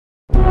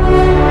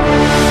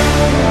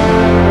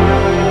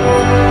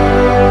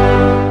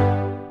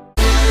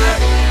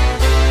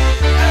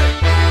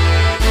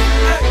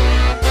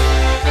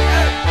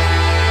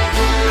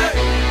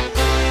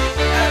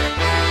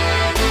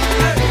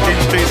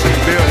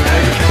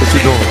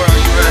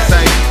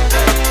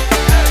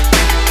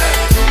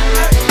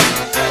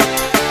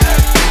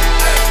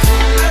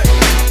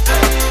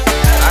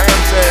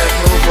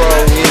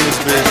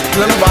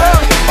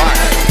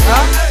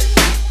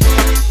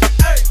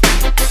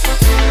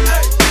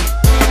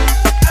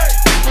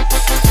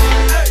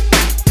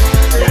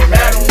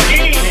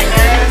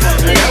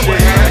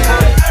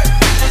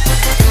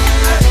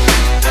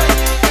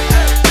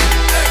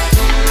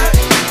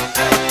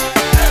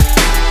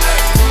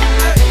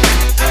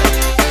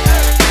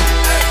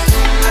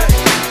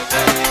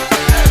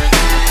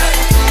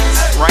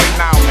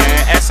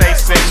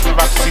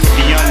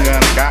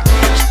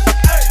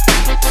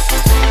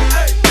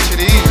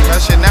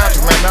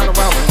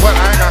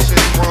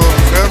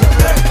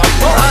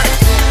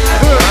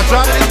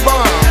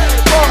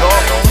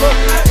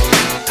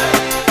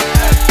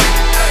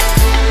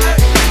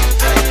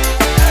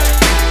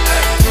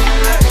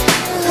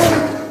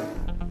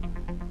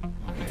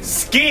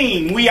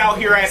out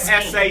here at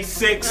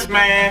SA6,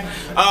 man.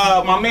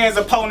 My man's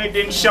opponent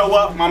didn't show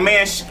up. My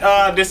man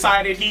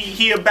decided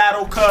he a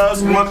battle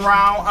cuz, 1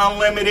 round,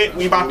 unlimited.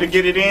 We about to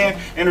get it in.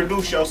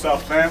 Introduce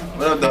yourself, fam.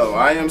 Well, though,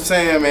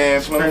 IAmSam,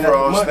 man. Slim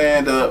Pro,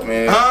 stand up,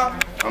 man. Huh?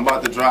 I'm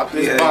about to drop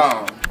this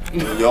bomb.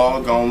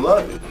 Y'all gonna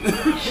love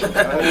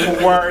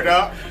it. Word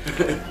up.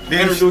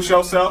 Introduce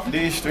yourself.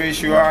 These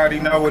streets, you already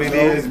know what it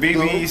is.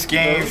 BB,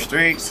 Scheme,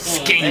 Streetz.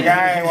 Scheme. Nigga,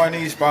 I ain't one of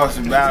these supposed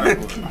to battle.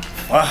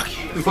 Fuck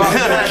it.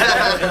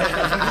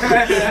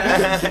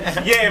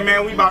 Yeah,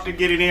 man, we about to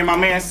get it in. My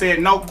man said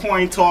no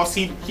coin toss.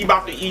 He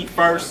about to eat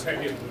first.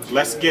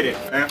 Let's get it,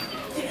 man.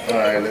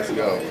 Alright, let's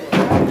go.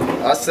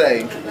 I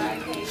say,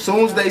 as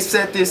soon as they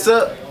set this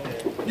up,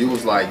 you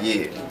was like,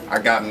 yeah, I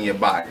got me a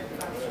body.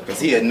 Cause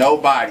he a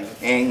nobody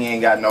and he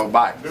ain't got no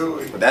body.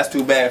 But that's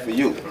too bad for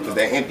you. Cause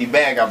that empty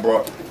bag I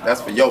brought, that's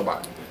for your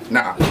body.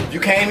 Nah, if you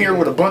came here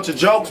with a bunch of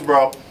jokes,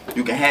 bro,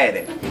 you can have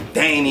that.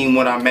 They ain't even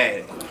what I'm mad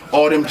at.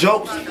 All them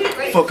jokes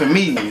for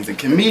comedians, and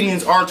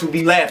comedians are to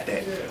be laughed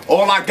at.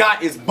 All I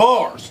got is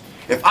bars.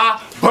 If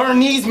I burn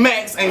these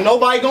Macs, ain't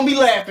nobody gonna be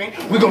laughing.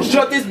 We gonna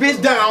shut this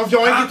bitch down. If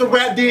y'all ain't get the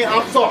rap then,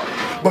 I'm sorry.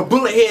 But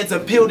bullet heads will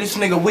peel this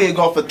nigga wig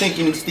off for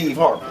thinking he's Steve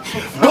Harvey.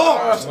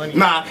 Bars!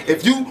 Nah,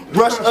 if you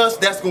rush us,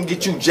 that's gonna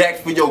get you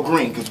jacked for your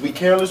green. Cause we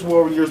careless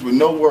warriors with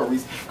no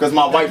worries. Cause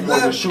my white boy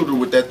a shooter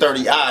with that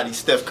 30-odd, he's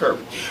Steph Curry.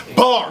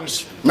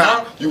 Bars!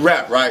 Nah, you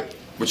rap, right?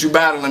 But you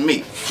battling me.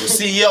 The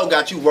CEO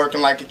got you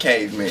working like a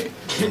caveman.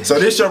 So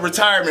this your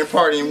retirement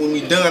party, and when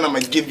we done, I'm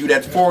gonna give you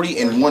that 40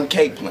 and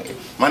 1K plan.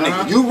 My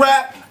nigga, you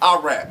rap, I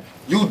rap.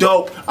 You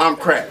dope, I'm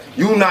crap.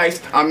 You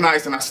nice, I'm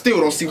nice, and I still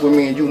don't see what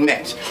me and you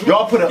match.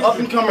 Y'all put an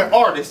up-and-coming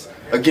artist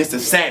against a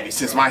savage.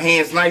 Since my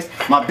hand's nice,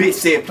 my bitch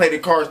said play the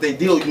cards they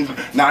deal you.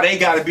 Now they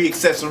gotta be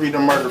accessory to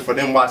murder for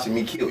them watching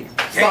me kill you.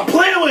 Stop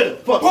playing with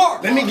it!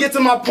 Fuck. Let me get to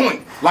my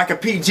point. Like a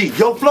PG.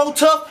 Yo flow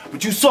tough,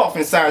 but you soft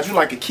inside, you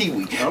like a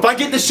kiwi. If I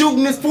get to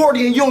shooting this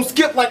 40 and you don't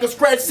skip like a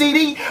scratch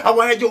CD, I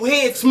will have your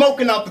head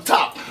smoking out the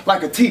top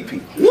like a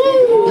teepee.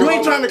 You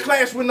ain't trying to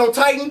clash with no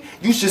Titan,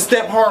 you should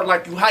step hard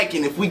like you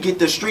hiking. If we get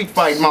the street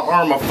fight, my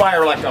arm will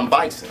fire like I'm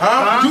Bison.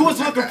 You was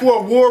looking for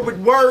a war with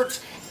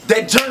words,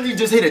 that journey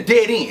just hit a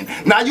dead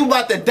end. Now you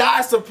about to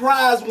die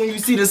surprised when you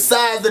see the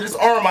size of this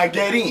arm I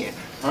get in.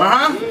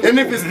 And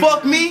if it's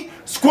fuck me,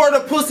 squirt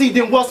a pussy,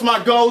 then what's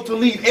my goal? To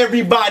leave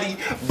everybody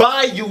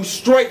by you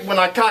straight when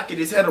I cock it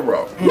is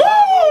hetero.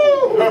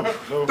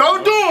 Woo!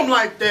 Don't do him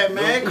like that,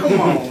 man. Come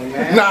on,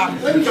 man. Nah.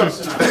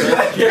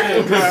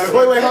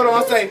 Wait, hold on.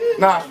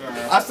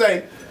 I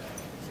say,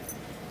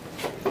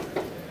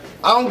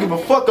 I don't give a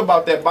fuck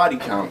about that body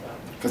count,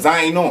 cause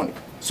I ain't on it.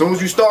 Soon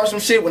as you start some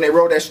shit, when they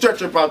roll that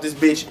stretcher up out this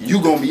bitch,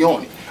 you gonna be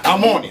on it.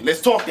 I'm on it.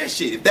 Let's talk that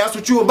shit. If that's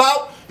what you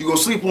about, you gonna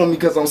sleep on me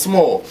because I'm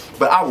small.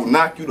 But I will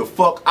knock you the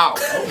fuck out.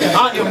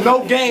 I am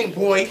no game,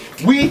 boy.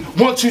 We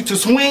want you to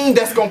swing.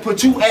 That's gonna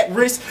put you at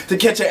risk to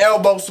catch an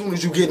elbow as soon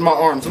as you get in my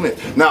arm's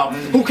length. Now,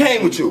 who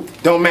came with you?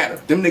 Don't matter.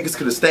 Them niggas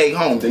could have stayed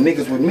home. The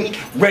niggas with me,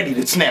 ready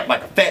to snap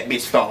like a fat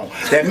bitch phone.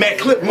 That Mac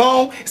clip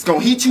long, it's gonna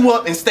heat you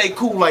up and stay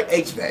cool like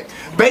HVAC.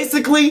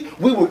 Basically,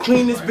 we will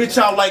clean this bitch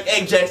out like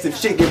Ajax if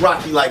shit get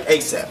rocky like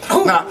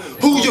ASAP. Now,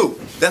 who you?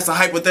 That's a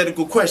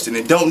hypothetical question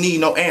and don't need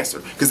no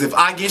answer. Cause if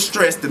I get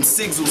stressed, them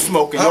cigs will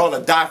smoke and y'all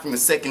will die from the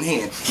second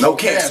hand. No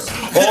cancer.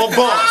 All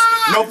bars.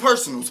 No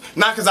personals.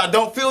 Not cause I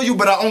don't feel you,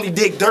 but I only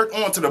dig dirt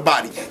onto the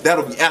body.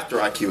 That'll be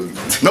after I kill you.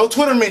 No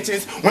Twitter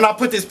mentions. When I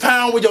put this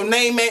pound with your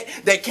name at,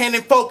 that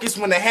cannon focus,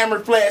 when the hammer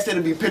flash,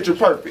 it'll be picture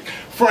perfect.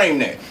 Frame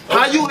that.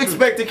 How you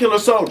expect to kill a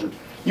soldier?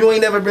 You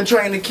ain't never been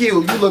trained to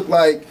kill. You look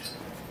like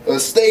a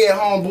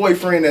stay-at-home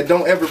boyfriend that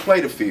don't ever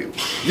play the field.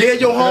 Yeah,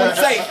 your home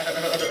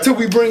safe. Till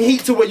we bring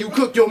heat to where you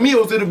cook your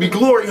meals, it'll be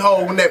glory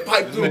hole when that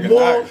pipe through the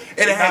wall,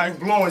 it'll have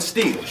you blowing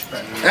steel.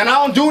 And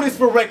I don't do this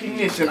for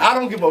recognition. I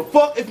don't give a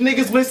fuck if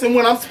niggas listen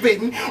when I'm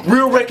spitting.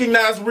 Real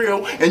recognize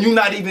real, and you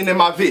not even in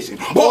my vision.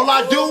 All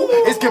I do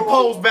is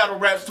compose battle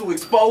raps to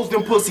expose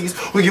them pussies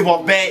who give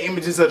off bad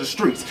images of the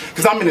streets.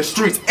 Cause I'm in the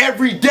streets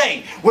every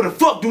day. Where the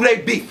fuck do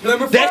they be?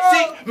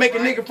 That shit make a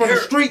nigga from the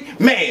street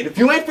mad. If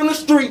you ain't from the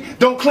street,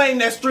 don't claim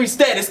that street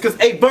status, cause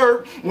a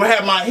verb will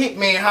have my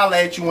hitman holler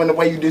at you, and the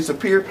way you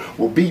disappear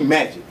will be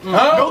magic.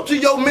 Go to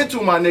your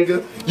mental, my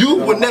nigga. You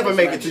will never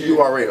make it to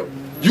URL.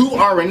 You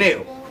are an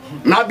L.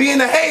 Not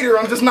being a hater,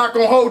 I'm just not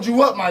gonna hold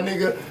you up, my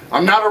nigga.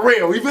 I'm not a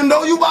rail. Even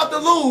though you about to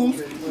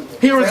lose,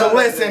 here is a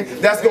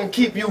lesson that's gonna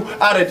keep you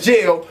out of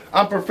jail.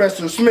 I'm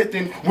Professor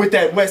Smithin with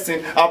that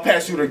Wesson. I'll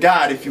pass you to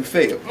God if you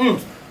fail.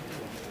 Boom!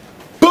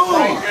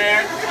 Right,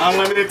 man.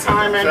 Unlimited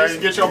time, man.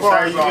 Just get your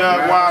bars off,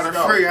 man. Wild and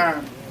free,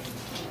 huh?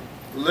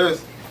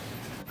 Listen,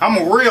 I'm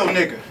a real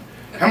nigga.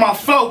 And my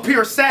flow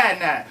pure sad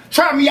now.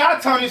 Try me, I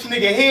turn this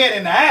nigga head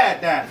and the eye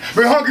down.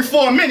 Been hungry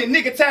for a minute,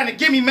 nigga trying to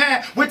give me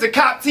mine. Went to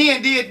cop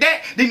 10, did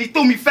that, then he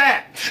threw me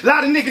 5. A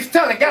lot of niggas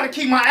telling, gotta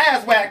keep my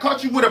ass wide.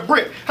 Caught you with a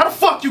brick. How the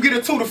fuck you get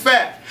a 2 to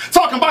 5?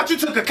 Talking about you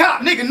took a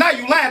cop, nigga, now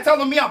you lying,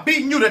 telling me I'm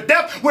beating you to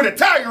death with a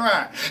tire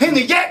iron. And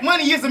the yak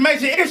money is a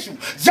major issue.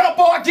 Jump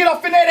or get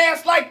off in that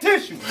ass like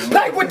tissue.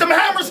 Play with them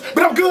hammers,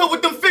 but I'm good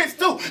with them fists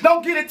too.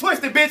 Don't get it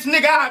twisted, bitch,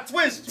 nigga, I'll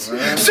twist you.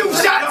 Shoot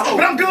shots,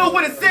 but I'm good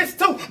with assists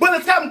too. Well,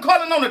 it's time I'm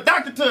calling on the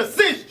doctor to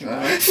assist you.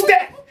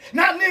 Step.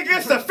 Now nigga,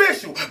 it's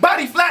official.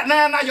 Body flat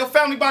now your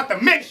family about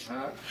to mix you.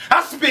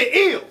 I spit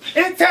ill.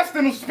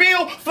 Intestinal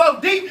spill, flow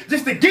deep,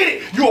 just to get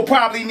it, you'll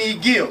probably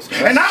need gills.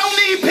 And I don't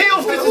need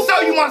pills just to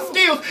show you my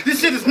skills.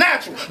 This shit is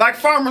natural, like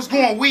farmers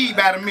growing weed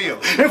by the mill.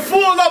 And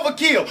full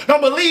overkill.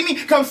 Don't believe me?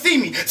 Come see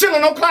me.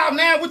 Chillin' on Cloud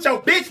 9 with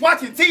your bitch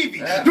watching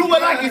TV. Do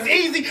it like it's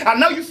easy. I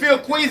know you feel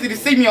queasy to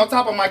see me on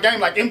top of my game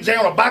like MJ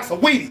on a box of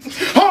Wheaties.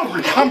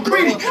 Hungry, I'm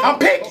greedy, I'm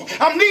picky,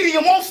 I'm needy,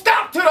 and won't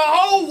stop till the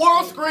whole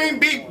world scream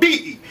beat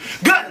beaty.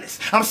 Gutless,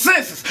 I'm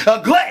senseless,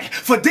 a glad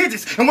for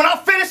digits. And when I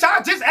finish,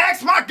 I just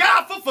ask my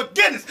God for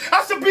forgiveness.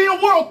 I should be in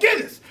world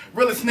Guinness.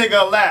 Realest nigga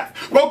alive.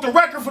 Broke the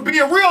record for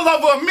being real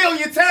over 1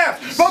 million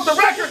times. Broke the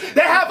record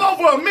that have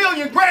over 1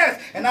 million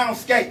grams. And I don't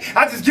skate.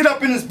 I just get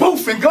up in this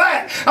booth and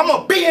glide.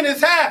 I'ma be in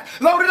his half.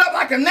 Loaded up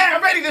like a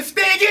 9, ready to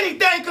sting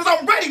anything cause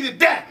I'm ready to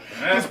die.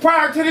 Cause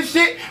prior to this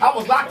shit, I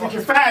was locked and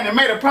confined and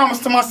made a promise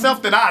to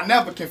myself that I'd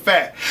never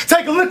confide.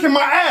 Take a look at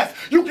my ass.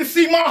 You can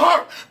see my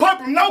heart.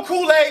 Purple, no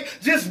Kool-Aid,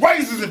 just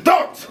razors and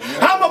darts.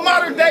 I'm a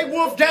modern day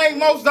Wolfgang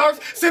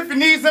Mozart.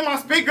 Symphonies in my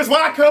speakers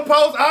while I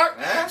compose art.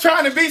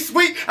 Trying to be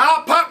sweet,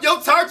 I'll pop your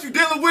tart. You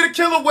dealing with a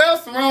killer whale,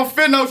 so I don't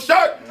fit no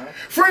shirt.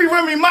 Free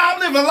Remy Ma, I'm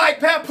living like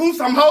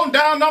Papoose. I'm holding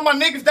down all my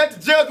niggas that the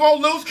judge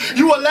won't lose.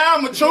 You allow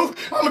I'm a truth,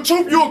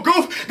 you a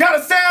goof. Got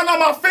a sound on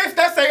my fist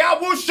that say I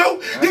will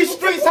shoot. These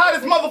streets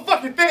hottest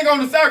motherfucking thing on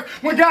this earth.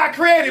 When God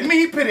created me,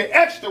 he put in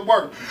extra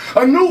work.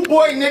 A new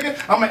boy, nigga,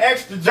 I'm an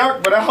extra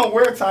jerk, but I don't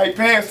wear tight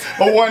pants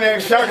or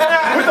 1X shirt.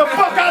 What the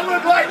fuck I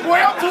look like, boy?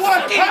 I'm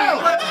 200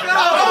 pounds.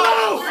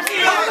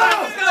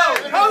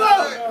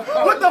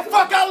 Hello. What the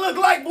fuck I look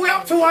like, boy?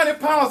 I'm 200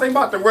 pounds. Ain't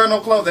about to wear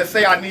no clothes that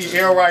say I need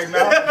air right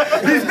now.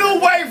 These new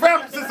wave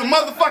rappers is some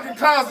motherfucking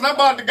clowns, and I'm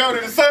about to go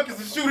to the circus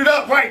and shoot it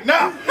up right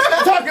now.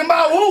 Talking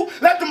about who?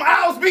 Let them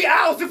owls be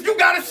owls. If you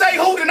gotta say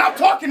who, then I'm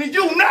talking to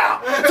you now.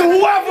 To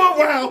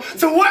whoever around,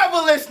 to whoever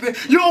listening,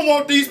 you don't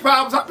want these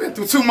problems. I've been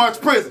through too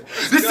much prison.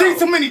 To see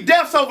too many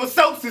deaths over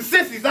soaps and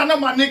sissies. I know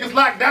my niggas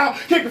locked down,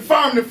 can't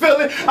confirm the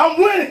feeling. I'm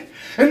winning.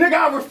 And nigga,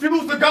 I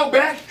refuse to go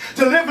back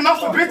to living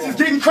off of bitches,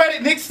 getting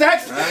credit, Nick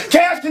Sacks,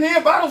 cashing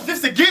in bottles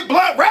just to get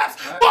blunt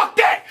raps. Fuck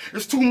that!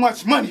 There's too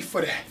much money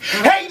for that.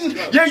 Hating,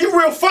 yeah, you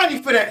real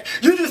funny for that.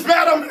 You just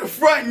mad I'm in the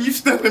front and you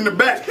still in the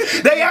back.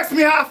 They ask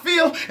me how I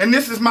feel, and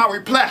this is my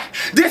reply.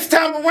 This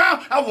time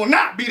around, I will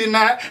not be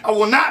denied. I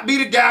will not be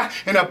the guy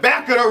in the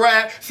back of the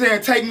ride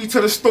saying, take me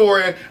to the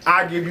store and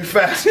I'll give you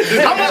fast. I'm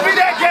gonna be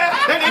that guy,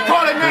 and they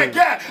call him that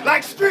guy.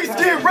 Like Streetz,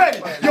 get ready.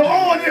 You're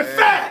on in 5.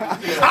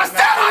 I said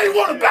I didn't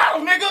want to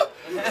battle,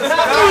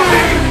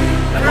 nigga.